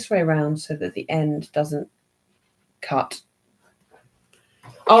through this way around so that the end doesn't cut.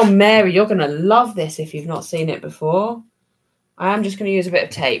 Oh, Mary, you're going to love this if you've not seen it before. I am just going to use a bit of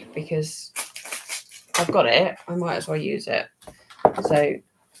tape because I've got it. I might as well use it. So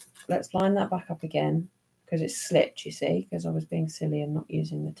let's line that back up again because it's slipped, you see, because I was being silly and not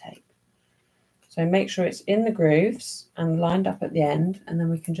using the tape. So make sure it's in the grooves and lined up at the end, and then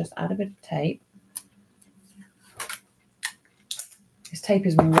we can just add a bit of tape. This tape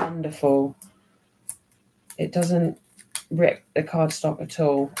is wonderful. It doesn't rip the cardstock at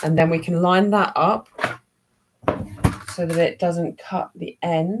all. And then we can line that up so that it doesn't cut the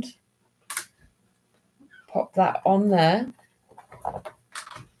end. Pop that on there.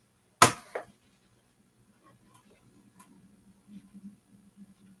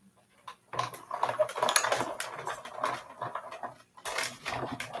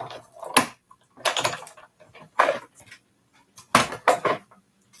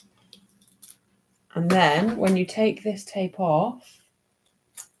 And then when you take this tape off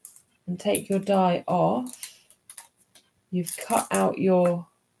and take your die off, you've cut out your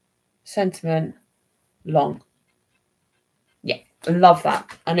sentiment long. Yeah, I love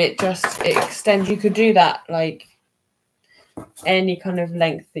that. And it extends. You could do that like any kind of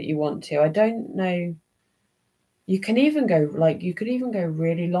length that you want to. I don't know. You can even go you could even go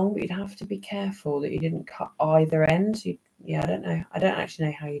really long, but you'd have to be careful that you didn't cut either ends. Yeah, I don't know. I don't actually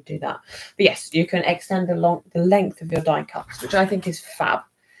know how you do that. But yes, you can extend the length of your die cuts, which I think is fab.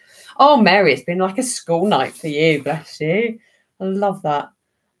 Oh, Mary, it's been like a school night for you. Bless you. I love that.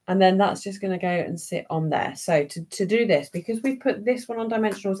 And then that's just going to go and sit on there. So to do this, because we've put this one on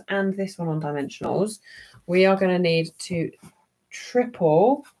dimensionals and this one on dimensionals, we are going to need to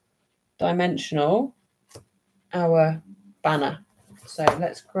triple dimensional our banner. So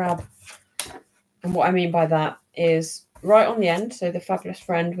let's grab, and what I mean by that is right on the end, so the fabulous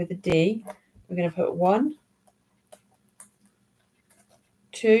friend with the D, we're going to put 1,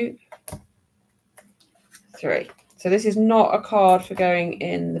 2, 3. So this is not a card for going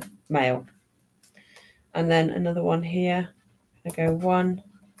in the mail. And then another one here. I go 1,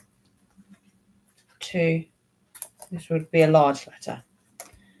 2. This would be a large letter.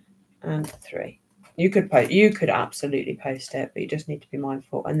 And 3. You could absolutely post it, but you just need to be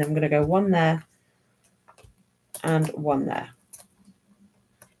mindful. And then I'm going to go 1 there and 1 there.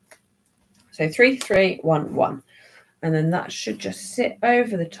 So 3, 3, 1, 1. And then that should just sit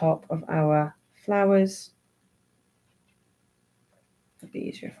over the top of our flowers. It'd be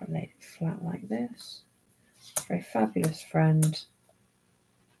easier if I laid it flat like this. Very fabulous friend.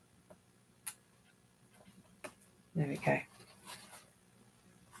 There we go.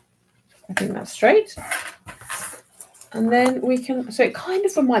 I think that's straight. And then we can, so it kind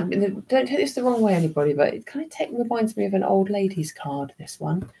of reminds me, don't take this the wrong way, anybody, but it kind of reminds me of an old lady's card, this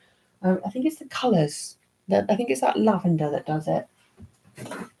one. I think it's the colours. I think it's that lavender that does it.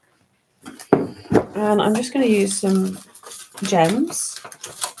 And I'm just going to use some gems.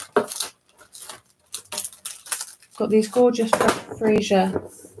 Got these gorgeous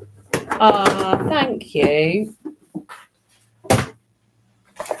freesia. Thank you.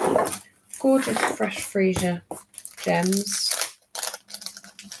 Gorgeous fresh freesia gems.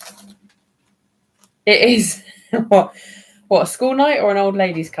 It is. What, a school night or an old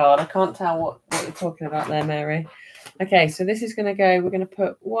lady's card? I can't tell what you're talking about there, Mary. Okay, so this is going to go, we're going to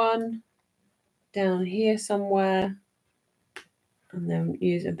put one down here somewhere and then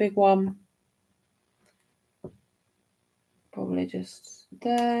use a big one. Probably just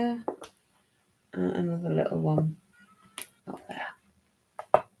there. And another little one up there.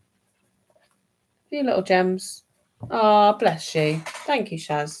 A few little gems. Ah, bless you. Thank you,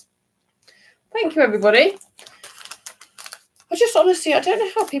 Shaz. Thank you, everybody. I just honestly, I don't know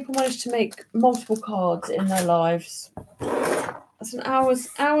how people manage to make multiple cards in their lives. That's an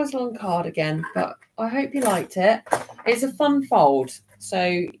hours long card again, but I hope you liked it. It's a fun fold,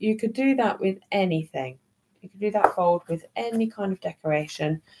 so you could do that with anything. You could do that fold with any kind of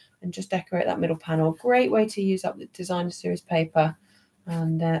decoration and just decorate that middle panel. Great way to use up the designer series paper,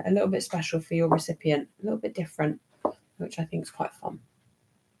 and a little bit special for your recipient, a little bit different, which I think is quite fun.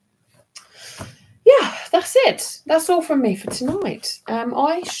 Yeah, that's it. That's all from me for tonight.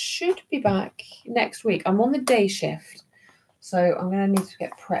 I should be back next week. I'm on the day shift, so I'm going to need to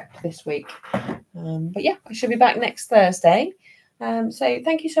get prepped this week. But yeah, I should be back next Thursday. So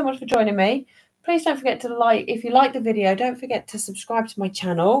thank you so much for joining me. Please don't forget to like, if you like the video, don't forget to subscribe to my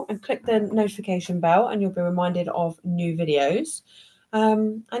channel and click the notification bell and you'll be reminded of new videos.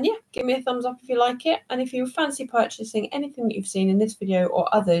 And yeah, give me a thumbs up if you like it. And if you fancy purchasing anything that you've seen in this video or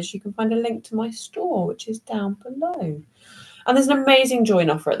others, you can find a link to my store, which is down below. And there's an amazing join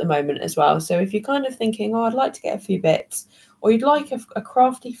offer at the moment as well. So if you're kind of thinking, oh, I'd like to get a few bits, or you'd like a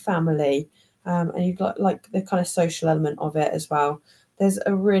crafty family, and you'd like the kind of social element of it as well, there's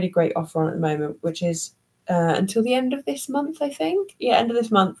a really great offer on at the moment, which is until the end of this month, I think. Yeah, end of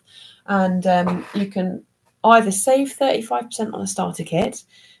this month. And you can either save 35% on a starter kit,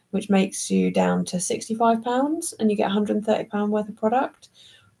 which makes you down to £65 and you get £130 worth of product,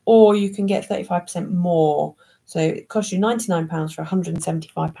 or you can get 35% more. So it costs you £99 for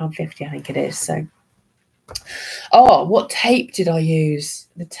 £175.50, I think it is. So, oh, what tape did I use?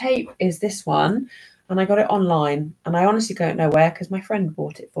 The tape is this one, and I got it online, and I honestly don't know where because my friend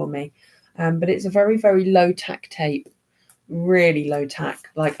bought it for me. But it's a very, very low tack tape. Really low tack.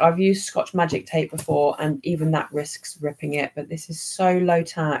 Like, I've used Scotch Magic tape before and even that risks ripping it, but this is so low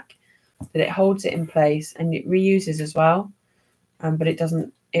tack that it holds it in place and it reuses as well, but it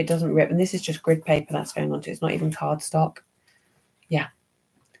doesn't rip. And this is just grid paper that's going onto it. It's not even cardstock. Yeah,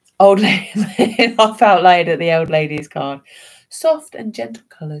 old lady. Laugh out loud at the old lady's card. Soft and gentle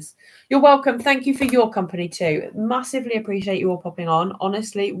colours. You're welcome. Thank you for your company too. Massively appreciate you all popping on.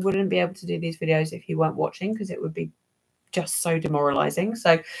 Honestly, wouldn't be able to do these videos if you weren't watching, because it would be just so demoralizing.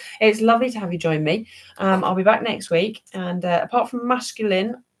 So it's lovely to have you join me. I'll be back next week, and apart from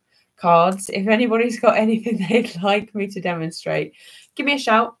masculine cards, if anybody's got anything they'd like me to demonstrate, give me a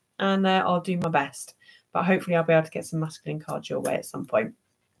shout and I'll do my best. But hopefully I'll be able to get some masculine cards your way at some point.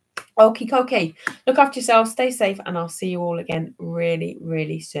 Okie dokie. Look after yourself, stay safe, and I'll see you all again really,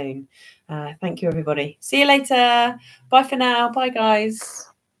 really soon. Thank you, everybody. See you later. Bye for now. Bye, guys.